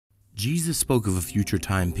Jesus spoke of a future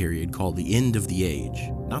time period called the end of the age,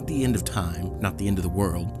 not the end of time, not the end of the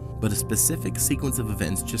world, but a specific sequence of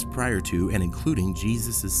events just prior to and including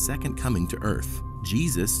Jesus' second coming to earth.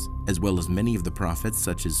 Jesus, as well as many of the prophets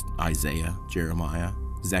such as Isaiah, Jeremiah,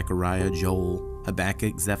 Zechariah, Joel,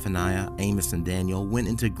 Habakkuk, Zephaniah, Amos, and Daniel, went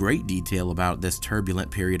into great detail about this turbulent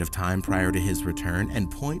period of time prior to his return and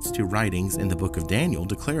points to writings in the book of Daniel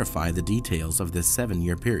to clarify the details of this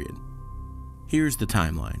 7-year period. Here's the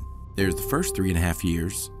timeline. There's the first 3.5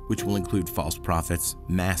 years, which will include false prophets,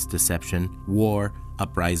 mass deception, war,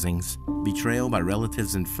 uprisings, betrayal by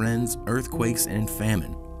relatives and friends, earthquakes, and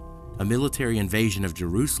famine. A military invasion of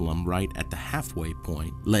Jerusalem right at the halfway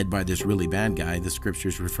point, led by this really bad guy the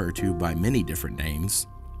scriptures refer to by many different names.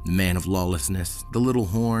 The man of lawlessness, the little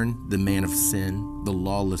horn, the man of sin, the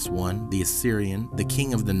lawless one, the Assyrian, the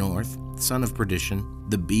king of the north, son of perdition,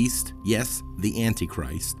 the beast, yes, the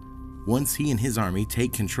Antichrist. Once he and his army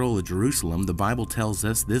take control of Jerusalem, the Bible tells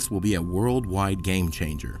us this will be a worldwide game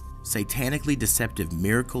changer. Satanically deceptive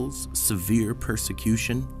miracles, severe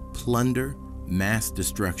persecution, plunder, mass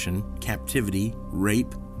destruction, captivity,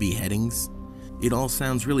 rape, beheadings. It all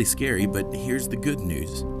sounds really scary, but here's the good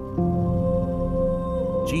news.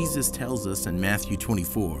 Jesus tells us in Matthew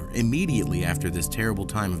 24, immediately after this terrible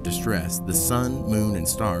time of distress, the sun, moon, and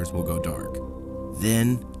stars will go dark.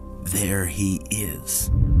 Then there he is.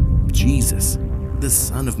 Jesus, the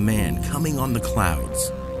Son of Man, coming on the clouds.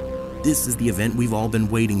 This is the event we've all been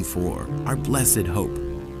waiting for, our blessed hope.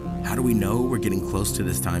 How do we know we're getting close to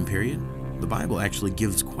this time period? The Bible actually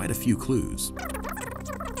gives quite a few clues.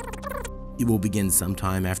 It will begin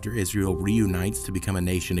sometime after Israel reunites to become a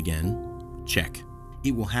nation again. Check.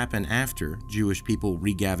 It will happen after Jewish people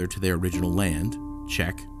regather to their original land.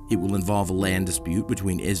 Check. It will involve a land dispute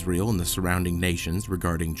between Israel and the surrounding nations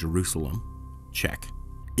regarding Jerusalem. Check.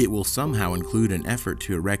 It will somehow include an effort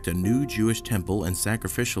to erect a new Jewish temple and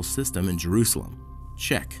sacrificial system in Jerusalem.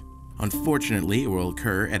 Check. Unfortunately, it will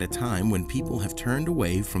occur at a time when people have turned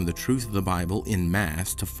away from the truth of the Bible en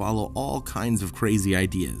masse to follow all kinds of crazy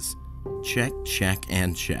ideas. Check, check,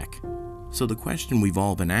 and check. So the question we've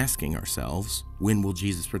all been asking ourselves, when will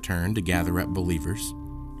Jesus return to gather up believers?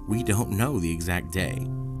 We don't know the exact day.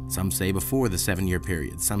 Some say before the 7-year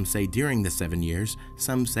period, some say during the 7 years,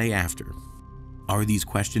 some say after. Are these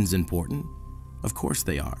questions important? Of course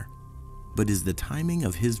they are. But is the timing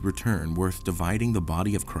of his return worth dividing the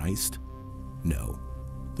body of Christ? No.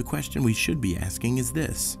 The question we should be asking is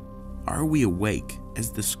this: are we awake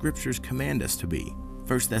as the scriptures command us to be?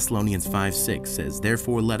 1 Thessalonians 5:6 says,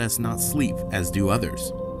 "Therefore let us not sleep as do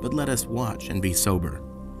others, but let us watch and be sober."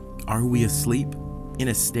 Are we asleep, in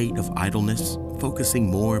a state of idleness, focusing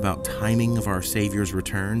more about timing of our Savior's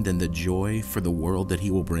return than the joy for the world that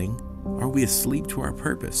he will bring? Are we asleep to our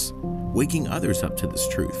purpose, waking others up to this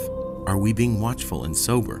truth? Are we being watchful and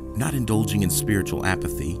sober, not indulging in spiritual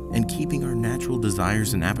apathy, and keeping our natural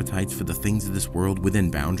desires and appetites for the things of this world within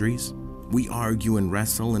boundaries? We argue and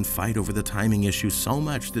wrestle and fight over the timing issue so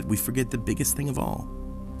much that we forget the biggest thing of all.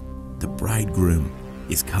 The bridegroom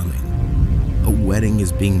is coming. A wedding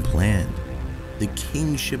is being planned. The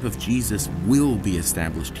kingship of Jesus will be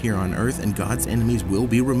established here on earth, and God's enemies will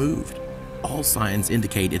be removed. All signs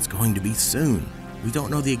indicate it's going to be soon. We don't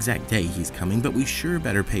know the exact day he's coming, but we sure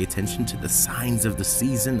better pay attention to the signs of the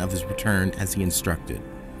season of his return as he instructed.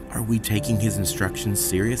 Are we taking his instructions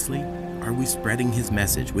seriously? Are we spreading his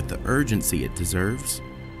message with the urgency it deserves?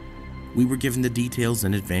 We were given the details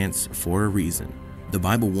in advance for a reason. The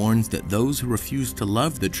Bible warns that those who refuse to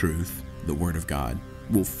love the truth, the Word of God,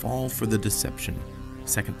 will fall for the deception.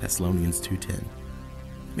 2 Thessalonians 2:10.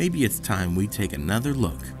 Maybe it's time we take another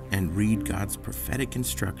look and read God's prophetic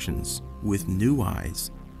instructions with new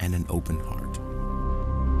eyes and an open heart.